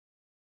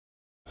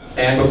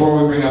And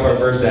before we bring up our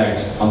first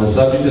act, on the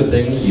subject of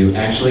things you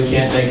actually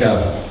can't make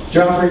up,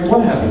 Geoffrey,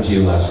 what happened to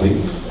you last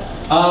week?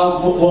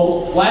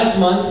 Well, last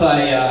month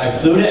I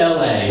flew to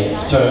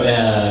LA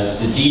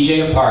to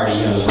DJ a party.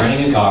 I was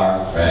renting a car.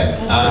 Right.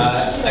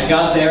 I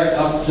got there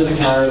up to the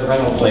counter of the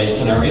rental place,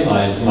 and I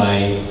realized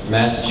my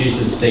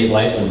Massachusetts state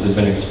license had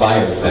been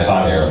expired for 5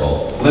 terrible.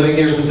 months. Living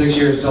here for 6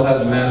 years, still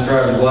has a mass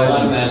driver's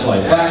license. Mass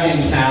license.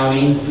 Fucking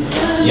townie.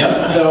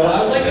 Yep. So I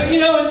was like, you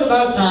know, it's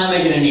about time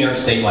I get a New York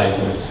State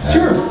license.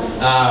 Sure.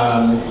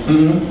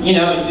 You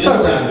know,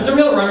 it's a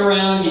real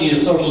runaround. You need a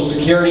social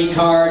security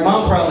card.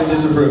 Mom probably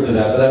disapproved of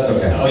that, but that's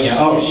okay. Oh yeah.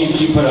 Oh,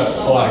 she put up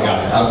a lot of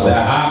guff.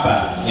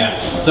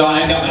 Yeah. So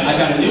I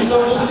got a new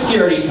social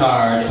security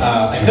card.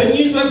 I couldn't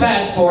use my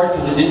passport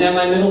because it didn't have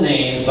my middle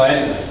name, so I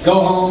had to go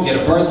home, get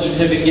a birth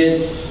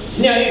certificate.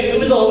 You know, it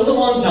was a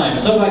long time.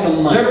 It took like a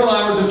month. Several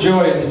hours of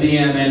joy at the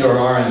DM and or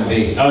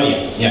RMV. Oh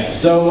yeah.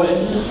 So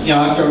it's, you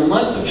know, after a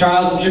month of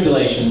trials and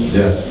tribulations,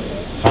 yes,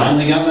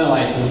 finally got my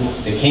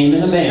license. It came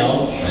in the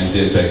mail. I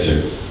see a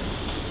picture.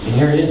 And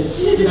here it is.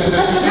 Mom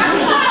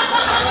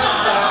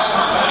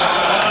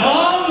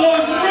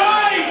was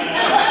right!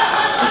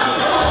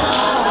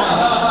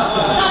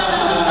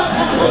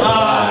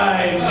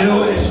 I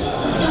knew it.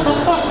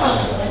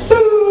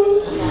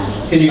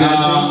 Can you guys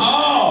see?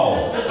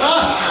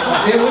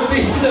 It would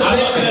be the I'm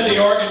looking at the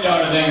organ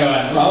donor thing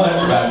going, oh,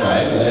 that's about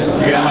right.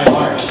 You got my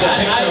mark. I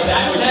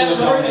don't have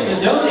an organ to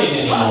donate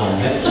anymore.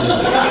 That's,